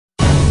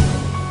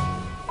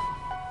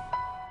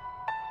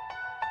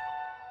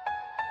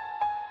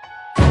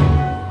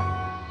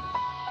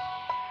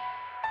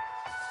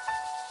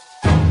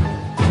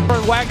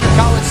Pittsburgh Wagner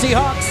College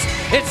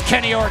Seahawks. It's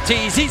Kenny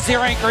Ortiz. He's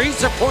their anchor. He's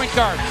their point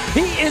guard.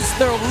 He is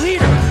their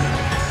leader.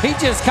 He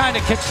just kind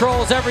of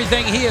controls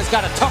everything. He has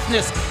got a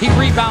toughness. He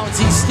rebounds.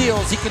 He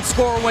steals. He can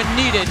score when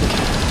needed.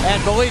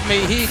 And believe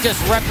me, he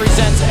just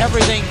represents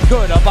everything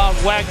good about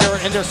Wagner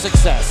and their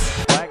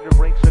success. Wagner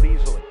brings it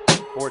easily.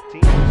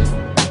 Ortiz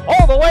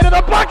all the way to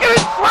the bucket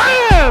and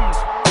slams!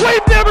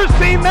 We've never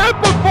seen that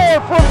before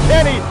from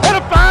Kenny. And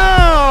a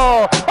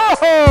foul!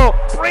 Oh,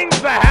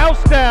 brings the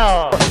house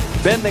down.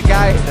 Been the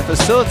guy, the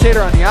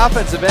facilitator on the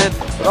offensive end,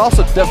 but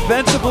also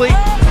defensively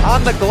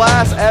on the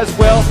glass as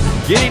well,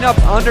 getting up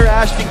under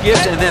Ashton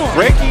Gibbs and then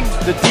breaking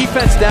the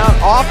defense down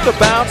off the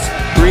bounce,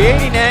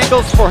 creating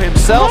angles for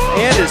himself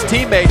and his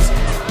teammates.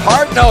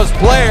 Hard-nosed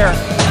player,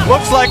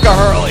 looks like a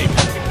Hurley.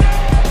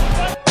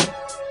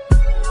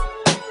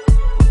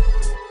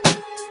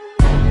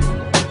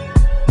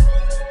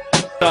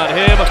 On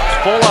him,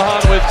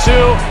 Folahan with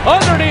two,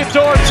 underneath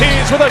to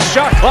Ortiz with a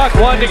shot clock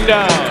winding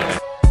down.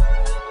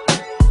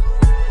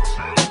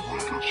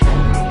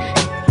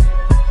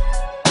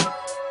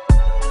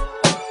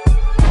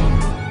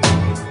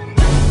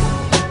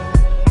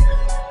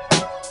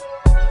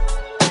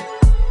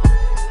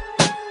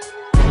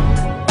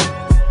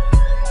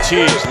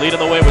 Ortiz leading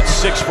the way with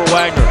 6 for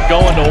Wagner,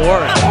 going to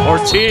Warren.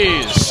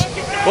 Ortiz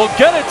will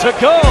get it to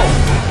go.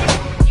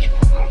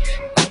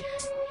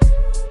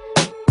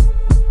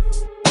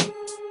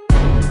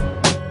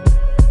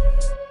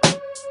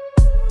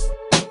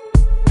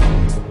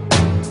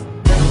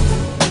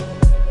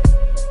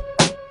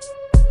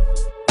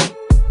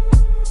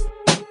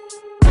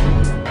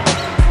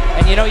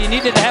 And you know, you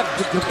needed to have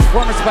the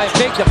performance by a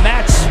big to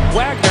match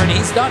Wagner, and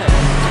he's done it.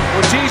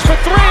 Ortiz for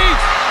 3,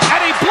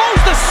 and he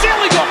blows the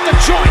ceiling off the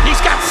joint.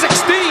 He's got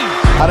 16.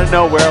 Out of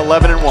nowhere,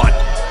 11-1.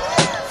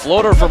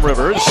 Floater from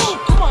Rivers.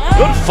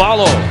 Good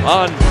follow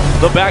on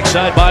the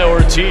backside by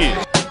Ortiz.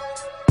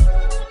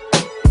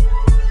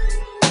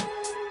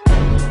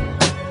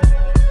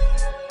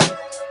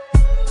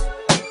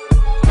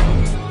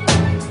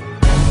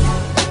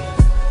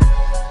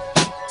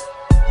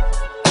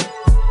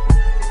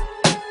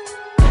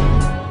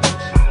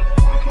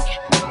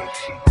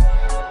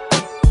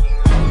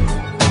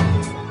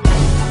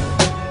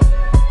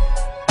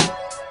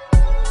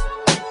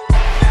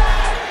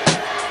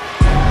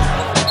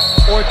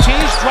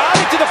 Ortiz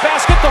driving to the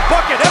basket, the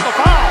bucket, and the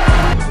foul.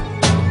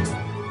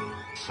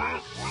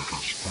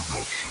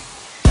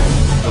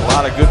 A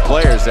lot of good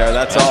players there,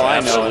 that's all I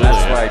know, and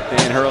that's why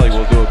Dan Hurley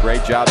will do a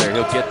great job there.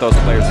 He'll get those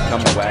players to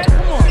come to Wagner.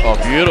 Oh,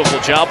 beautiful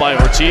job by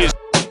Ortiz.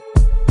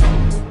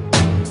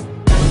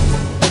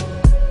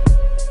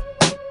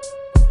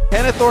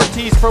 Kenneth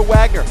Ortiz for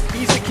Wagner,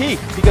 he's the key,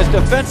 because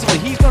defensively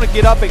he's going to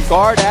get up and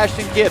guard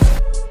Ashton Gibbs.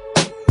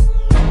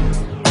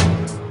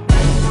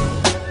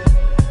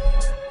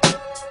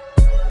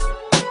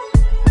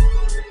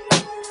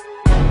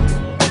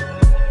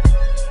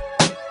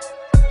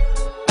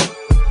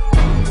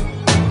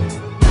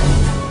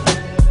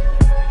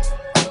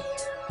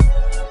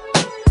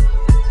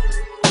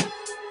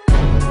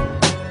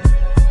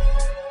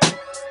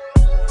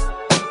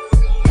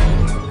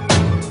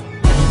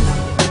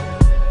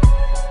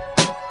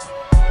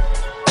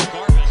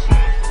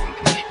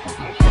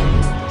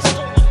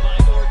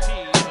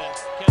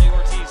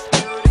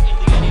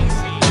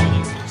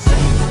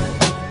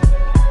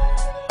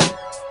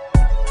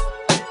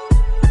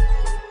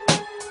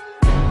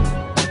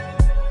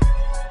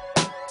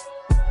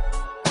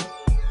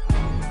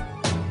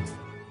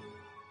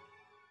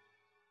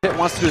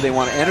 Wants to do. They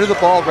want to enter the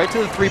ball right to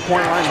the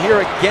three-point line. Here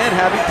again,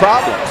 having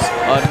problems.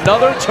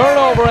 Another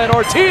turnover, and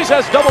Ortiz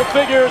has double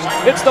figures.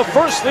 It's the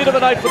first lead of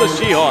the night for the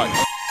Seahawks.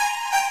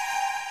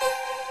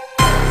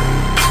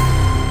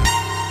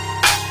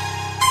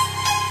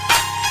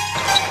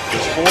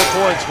 Just 4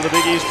 points for the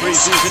Big East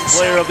preseason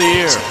player of the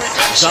year.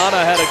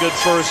 Zana had a good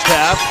first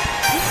half.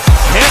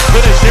 Can't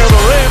finish near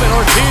the rim, and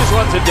Ortiz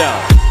runs it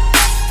down.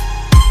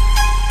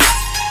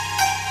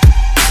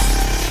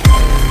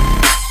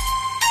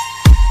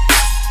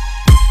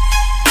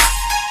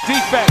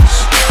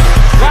 Defense.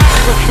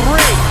 Wagner for 3.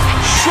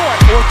 Short.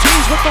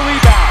 Ortiz with the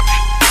rebound.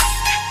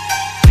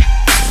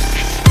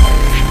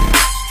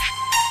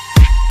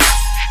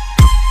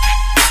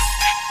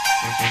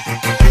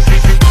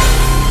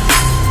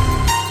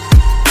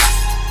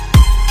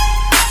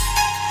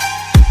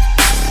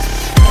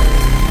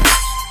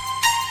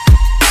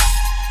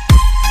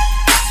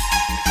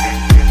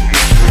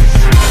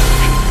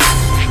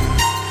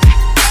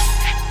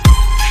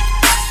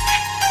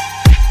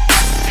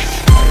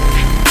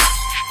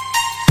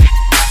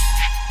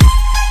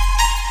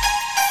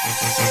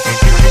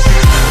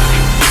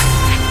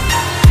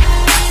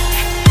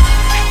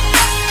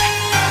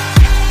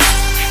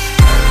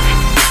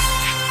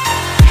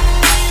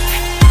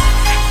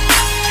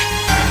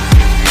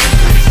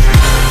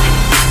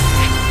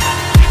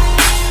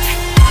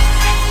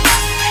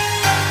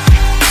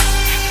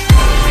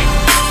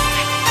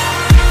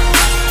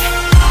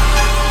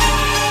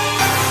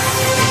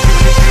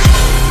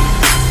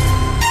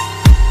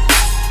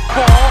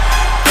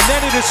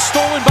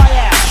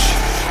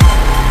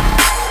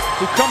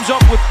 who comes up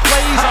with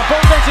plays on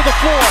both ends of the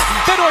floor.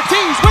 Then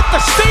Ortiz with the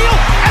steal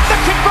and the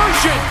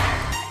conversion.